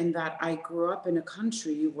fortunate in that I grew up in a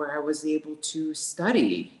country where I was able to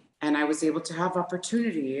study and I was able to have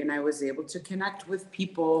opportunity and I was able to connect with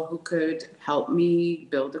people who could help me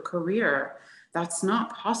build a career. That's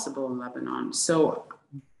not possible in Lebanon. So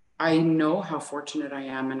I know how fortunate I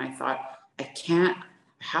am. And I thought, I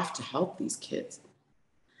have to help these kids.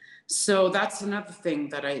 So that's another thing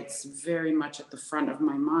that it's very much at the front of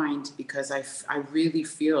my mind because I really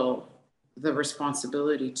feel the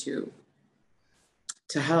responsibility to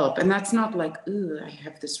help. And that's not like, ooh, I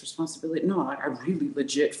have this responsibility. No, I really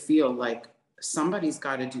legit feel like somebody's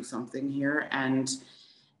got to do something here. And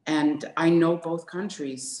I know both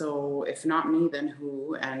countries. So if not me, then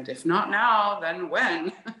who? And if not now, then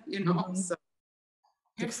when? You know, so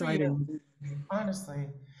Good for you, honestly.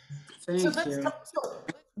 thank you. So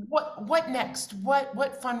what next?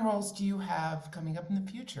 What fun roles do you have coming up in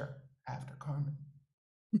the future after Carmen?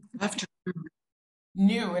 After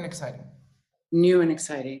New and exciting. New and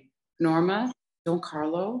exciting. Norma, Don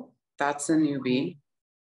Carlo, that's a newbie.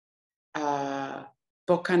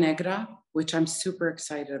 Boca Negra, which I'm super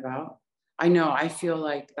excited about. I know, I feel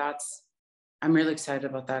like I'm really excited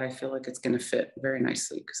about that. I feel like it's going to fit very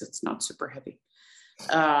nicely because it's not super heavy.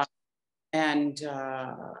 And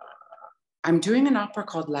I'm doing an opera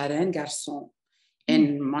called La Reine Garçon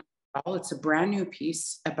in Montreal. It's a brand new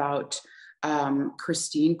piece about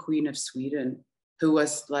Christine, Queen of Sweden, who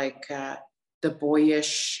was like the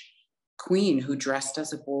boyish queen who dressed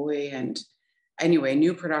as a boy. And anyway,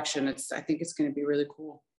 new production. I think it's going to be really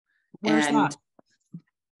cool. Where's that?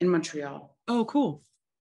 In Montreal. Oh, cool.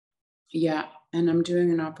 Yeah. And I'm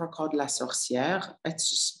doing an opera called La Sorcière. It's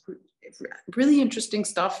just really interesting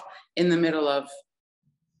stuff in the middle of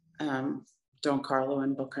Don Carlo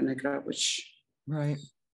and Boca Negra, which, right.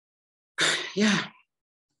 Yeah.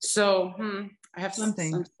 So I have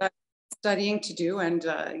something. Some studying to do, and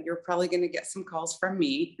you're probably going to get some calls from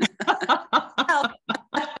me.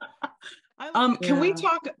 Can we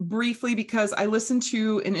talk briefly, because I listened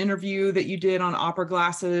to an interview that you did on Opera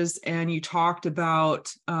Glasses, and you talked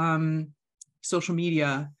about social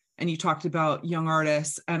media, and you talked about young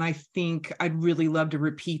artists, and I think I'd really love to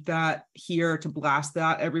repeat that here, to blast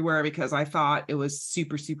that everywhere, because I thought it was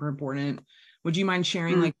super, super important. Would you mind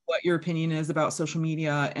sharing like what your opinion is about social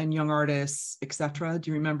media and young artists, etc.?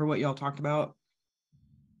 Do you remember what y'all talked about?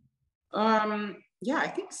 Yeah, I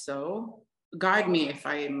think so. Guide me if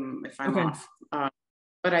I'm okay. off.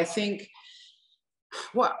 But I think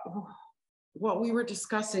what we were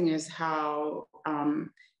discussing is how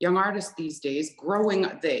young artists these days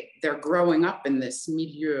they're growing up in this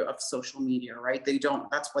milieu of social media, right?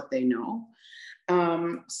 That's what they know.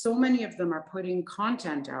 So many of them are putting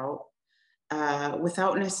content out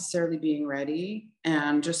without necessarily being ready,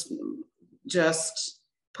 and just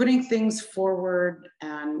putting things forward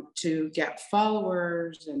and to get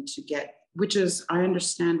followers and to get, which is, I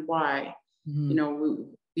understand why. You know,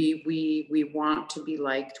 we want to be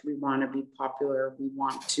liked, we want to be popular, we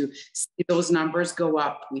want to see those numbers go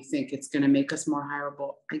up, we think it's going to make us more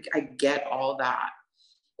hireable. I get all that.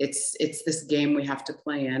 It's this game we have to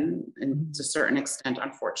play in, and to a certain extent,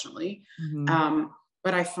 unfortunately.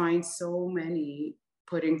 But I find so many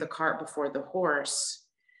putting the cart before the horse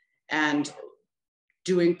and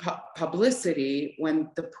doing publicity when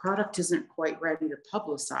the product isn't quite ready to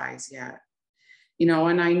publicize yet. You know,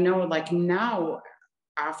 and I know, like, now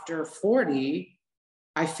after 40,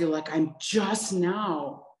 I feel like I'm just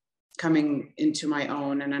now coming into my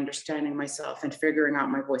own and understanding myself and figuring out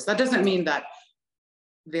my voice. That doesn't mean that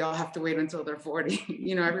they all have to wait until they're 40.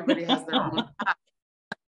 You know, everybody has their own path.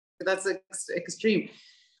 That's extreme.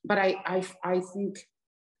 But I think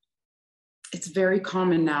it's very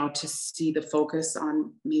common now to see the focus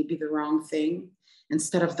on maybe the wrong thing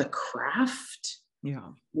instead of the craft. Yeah.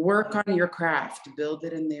 Work on your craft, build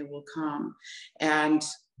it, and they will come. And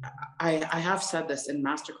I have said this in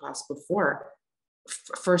masterclass before,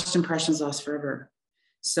 first impressions last forever.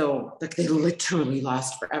 So like, they literally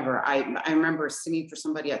last forever. I remember singing for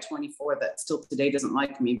somebody at 24 that still today doesn't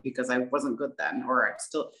like me because I wasn't good then, or I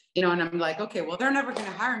still, you know, and I'm like, okay, well, they're never going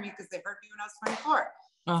to hire me because they heard me when I was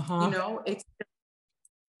 24. You know, it's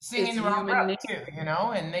singing the wrong breath too, you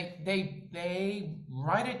know, and they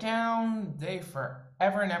write it down, they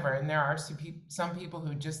forever and ever. And there are some people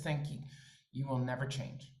who just think you will never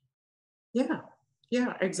change.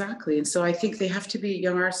 Yeah, exactly. And so I think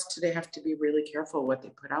young artists today have to be really careful what they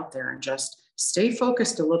put out there, and just stay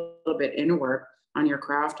focused a little bit inward on your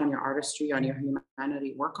craft, on your artistry, on your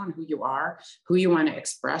humanity. Work on who you are, who you want to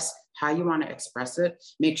express, how you want to express it.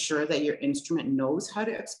 Make sure that your instrument knows how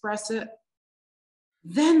to express it.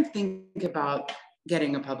 Then think about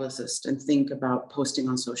getting a publicist, and think about posting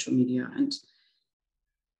on social media, and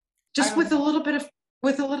just with a little bit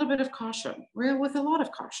of caution, with a lot of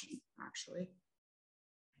caution, actually.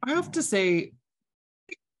 I have to say,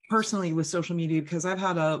 personally, with social media, because I've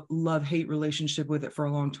had a love-hate relationship with it for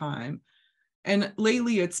a long time. And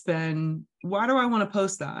lately it's been, why do I want to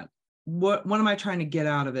post that? What am I trying to get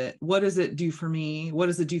out of it? What does it do for me? What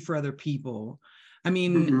does it do for other people? I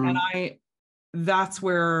mean, and that's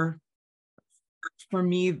where, for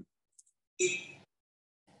me,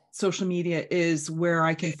 social media is where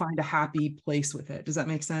I can find a happy place with it. Does that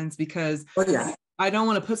make sense? Because yeah. I don't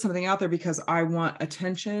want to put something out there because I want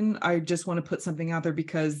attention. I just want to put something out there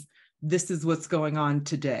because this is what's going on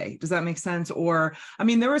today. Does that make sense? Or, I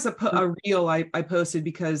mean, there was a reel I posted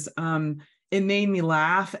because it made me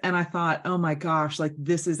laugh. And I thought, oh my gosh, like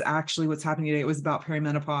this is actually what's happening today. It was about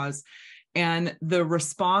perimenopause. And the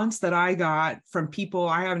response that I got from people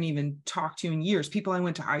I haven't even talked to in years, people I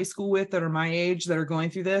went to high school with that are my age that are going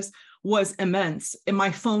through this, was immense. And my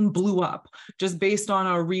phone blew up just based on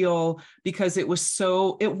a reel because it was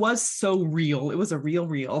so real. It was a real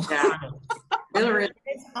reel. Yeah.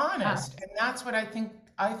 It's honest. And that's what I think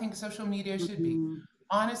social media should be.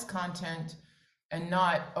 Honest content and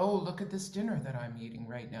not, oh, look at this dinner that I'm eating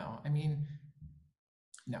right now. I mean,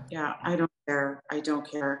 no. Yeah, I don't care. I don't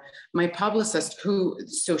care. My publicist,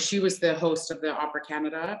 so she was the host of the Opera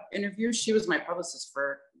Canada interview. She was my publicist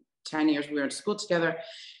for 10 years. We were in school together.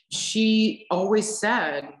 She always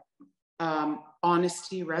said,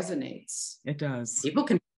 honesty resonates. It does. People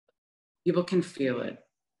can feel it,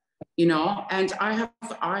 you know, and I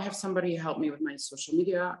have somebody help me with my social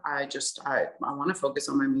media. I want to focus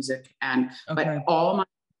on my music but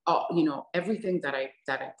you know, everything that I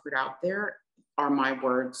put out there are my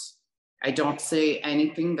words. I don't say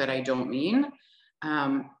anything that I don't mean,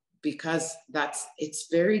 because it's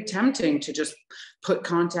very tempting to just put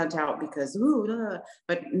content out because,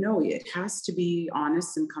 but no, it has to be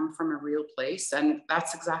honest and come from a real place. And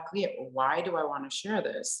that's exactly it. Why do I want to share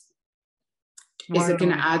this? Is it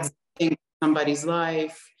going to add something to somebody's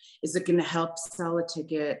life? Is it going to help sell a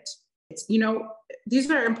ticket? It's, you know, these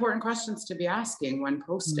are important questions to be asking when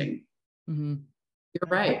posting. Mm-hmm. You're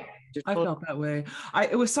right. I felt that way.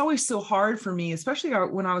 It was always so hard for me, especially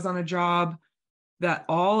when I was on a job that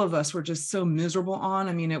all of us were just so miserable on.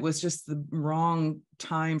 I mean, it was just the wrong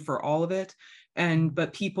time for all of it.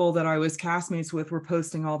 But people that I was castmates with were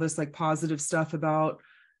posting all this like positive stuff about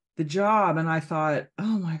the job. And I thought,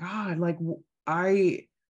 oh my God, like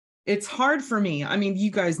it's hard for me. I mean,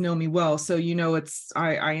 you guys know me well, so you know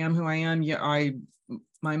I am who I am. Yeah,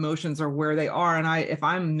 my emotions are where they are. And if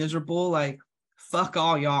I'm miserable, like fuck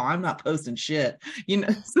all y'all, I'm not posting shit, you know.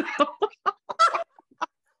 So.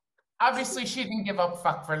 Obviously she didn't give up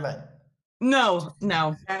fuck for Lynn. No.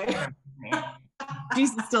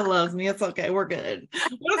 Jesus still loves me. It's okay. We're good.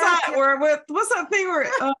 What's that thing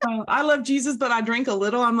where I love Jesus, but I drink a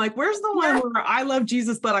little? I'm like, where's the one where I love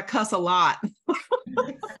Jesus, but I cuss a lot?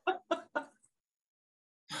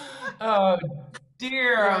 Oh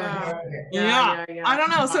dear. Yeah. I don't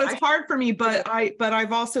know. So it's hard for me, but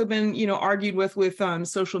I've also been, you know, argued with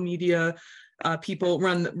social media people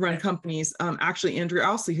run companies. Actually, Andrew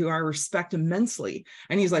Owsley, who I respect immensely,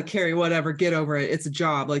 and he's like, Carrie, whatever, get over it. It's a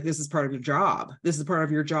job. Like, this is part of your job. This is part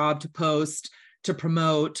of your job to post, to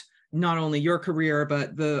promote not only your career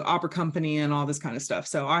but the opera company and all this kind of stuff.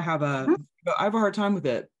 So I have a hard time with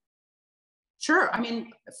it. Sure. I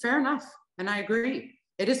mean, fair enough, and I agree.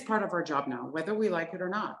 It is part of our job now, whether we like it or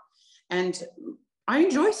not. And I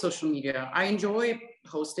enjoy social media. I enjoy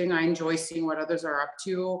posting. I enjoy seeing what others are up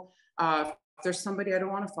to. If there's somebody I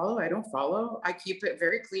don't want to follow, I don't follow. I keep it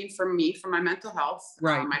very clean for me, for my mental health.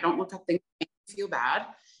 Right. I don't look at things that make me feel bad.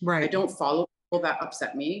 Right. I don't follow people that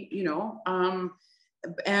upset me, you know.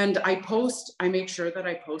 And I make sure that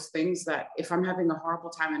I post things that if I'm having a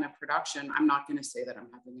horrible time in a production, I'm not going to say that I'm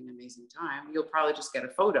having an amazing time. You'll probably just get a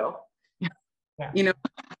photo. Yeah. You know,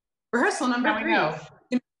 rehearsal number 3. Know.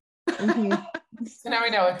 So now we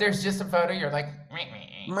know if there's just a photo, you're like,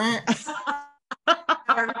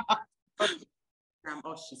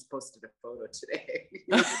 oh, she's posted a photo today.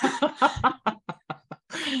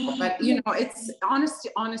 But you know, it's honesty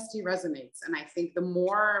resonates. And I think the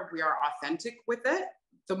more we are authentic with it,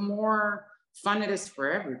 the more fun it is for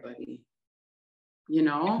everybody. You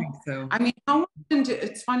know, I think so. I mean,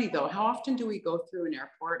 it's funny though, how often do we go through an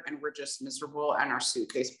airport and we're just miserable and our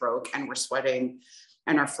suitcase broke and we're sweating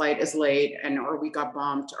and our flight is late or we got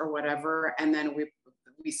bumped or whatever, and then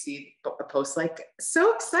we see a post like,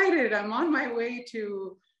 so excited, I'm on my way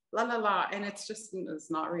to la la la, and it's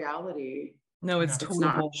not reality. No, it's total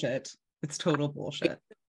bullshit. It's total bullshit.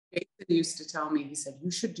 Jason used to tell me, he said,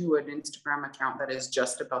 you should do an Instagram account that is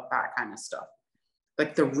just about that kind of stuff,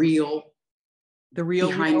 like the real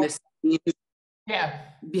behind the scenes. Yeah,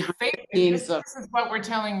 this is what we're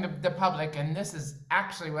telling the public, and this is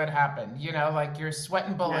actually what happened. You know, like you're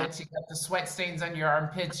sweating bullets, you got the sweat stains on your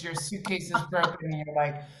armpits, your suitcase is broken, and you're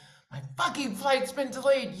like, my fucking flight's been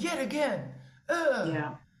delayed yet again. Ugh.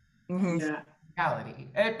 Yeah. Mm-hmm. Yeah. Reality.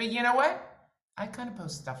 But you know what? I kind of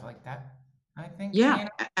post stuff like that. I think. Yeah. You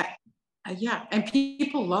know, Yeah, and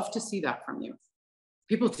people love to see that from you.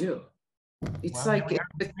 People do. It's Well, like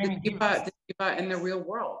the diva in the real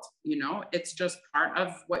world, you know, it's just part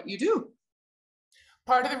of what you do.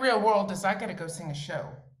 Part of the real world is I gotta go sing a show.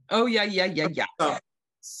 Oh yeah, yeah, yeah, yeah.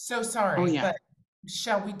 So sorry, Oh, yeah. but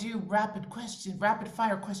shall we do rapid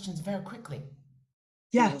fire questions very quickly?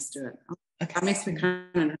 Yeah, Yes. let's do it. Okay. That makes me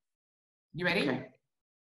kind of. You ready? Okay.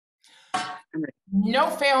 I'm ready. No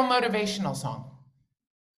fail motivational song.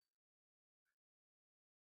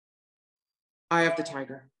 Eye of the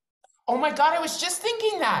Tiger. Oh my God, I was just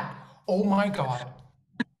thinking that. Oh my God.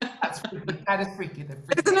 That's freaky. That is freaky. That's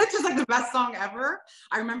freaky. Isn't it just like the best song ever?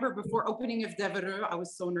 I remember before opening of Devereux, I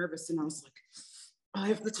was so nervous and I was like, Eye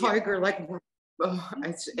of the Tiger, like, oh,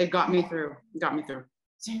 it got me through. It got me through.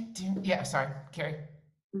 Yeah, sorry, Carrie.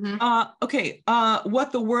 Mm-hmm. Okay.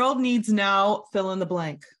 What the world needs now, fill in the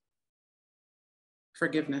blank.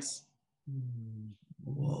 Forgiveness.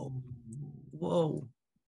 Whoa. Whoa.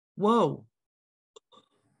 Whoa.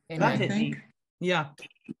 Amen. That hit me. Yeah.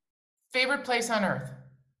 Favorite place on earth?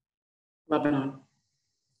 Lebanon.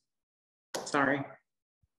 Sorry.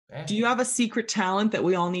 Do you have a secret talent that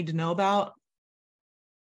we all need to know about?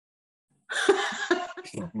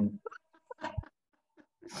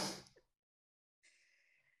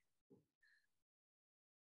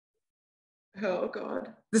 Oh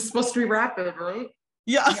God. This is supposed to be rapid, right?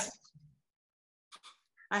 Yes.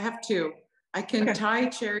 I have two. I can tie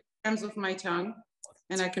cherry stems with my tongue,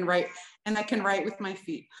 and I can write with my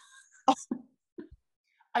feet.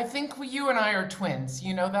 I think you and I are twins.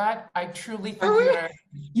 You know that? I truly think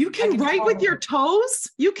you can write with your toes?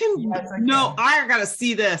 You can. Yes, I no, can. I gotta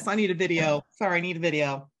see this. I need a video. Sorry, I need a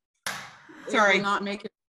video. Sorry. It will not make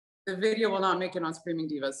it. The video will not make it on Screaming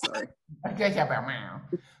Divas. Sorry. Okay, yeah,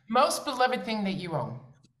 most beloved thing that you own?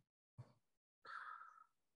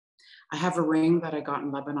 I have a ring that I got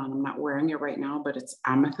in Lebanon. I'm not wearing it right now, but it's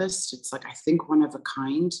amethyst. It's like, I think, one of a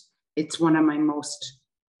kind. It's one of my most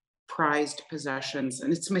prized possessions,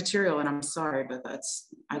 and it's material, and I'm sorry, but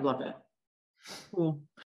I love it. Cool.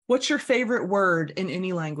 What's your favorite word in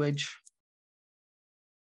any language?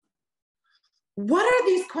 What are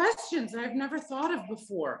these questions I've never thought of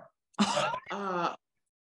before?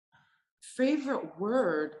 Favorite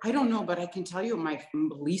word? I don't know, but I can tell you my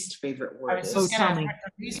least favorite word is. Tell me.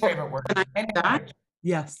 Least favorite word. That?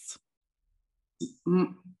 Yes.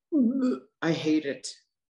 I hate it.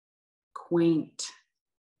 Quaint.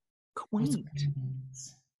 Quaint.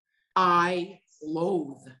 I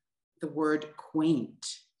loathe the word quaint.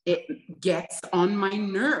 It gets on my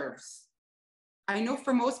nerves. I know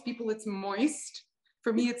for most people it's moist.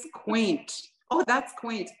 For me, it's quaint. Oh, that's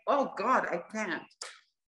quaint. Oh God, I can't.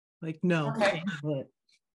 Like, no. Okay.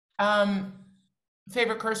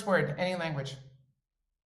 Favorite curse word, any language?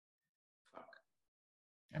 Fuck.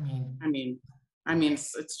 I mean,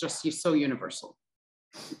 it's just so universal.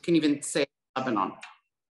 You can even say Lebanon.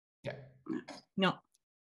 Yeah. No.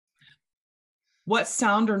 What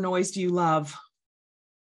sound or noise do you love?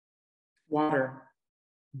 Water.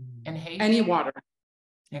 And hate? Any water.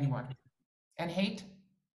 Any water. And hate?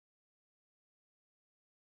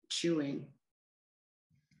 Chewing.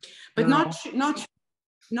 But not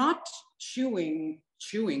chewing,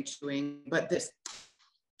 but this,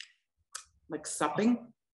 like supping.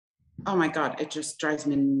 Oh my God, it just drives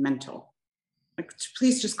me mental. Like,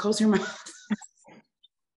 please just close your mouth.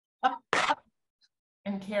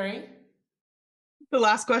 And Carrie? The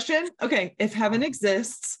last question. Okay. If heaven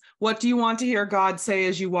exists, what do you want to hear God say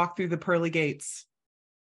as you walk through the pearly gates?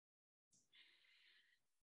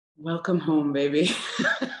 Welcome home, baby.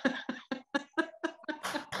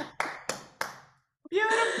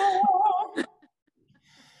 Beautiful.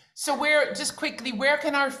 So where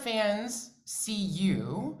can our fans see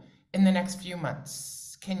you in the next few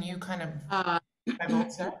months? Can you kind of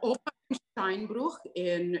divulge that? Steinbruch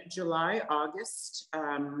in July, August,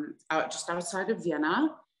 just outside of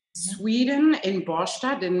Vienna. Sweden in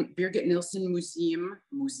Båstad in Birgit Nilsson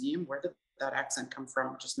Museum. Where did that accent come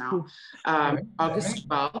from just now? August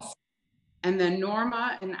 12th. And then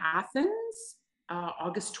Norma in Athens,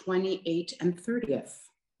 August 28th and 30th.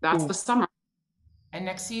 That's the summer. And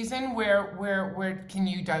next season, where can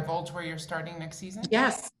you divulge where you're starting next season?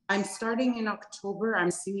 Yes, I'm starting in October.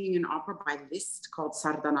 I'm singing an opera by Liszt called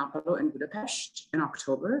Sardanapalo in Budapest in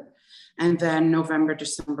October. And then November,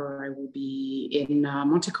 December, I will be in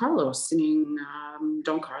Monte Carlo singing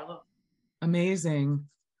Don Carlo. Amazing.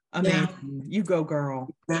 Amazing. Yeah. You go,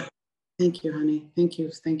 girl. Yeah. Thank you, honey. Thank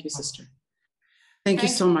you, sister. Thank you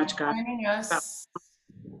so much, guys. Joining us.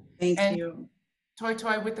 Thank you.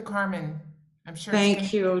 Toy with the Carmen. I'm sure.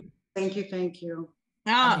 Thank you.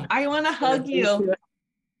 I want to hug you.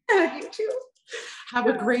 You too. Have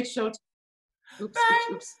a great show. Oops.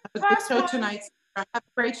 Have a great show tonight. Have a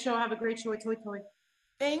great show. Have a great show. Toy.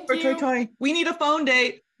 Thank Toy, you. toy. We need a phone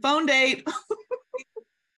date. Phone date.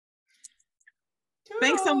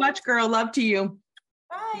 Thanks so much, girl. Love to you.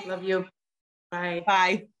 Bye. Love you. Bye.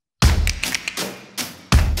 Bye.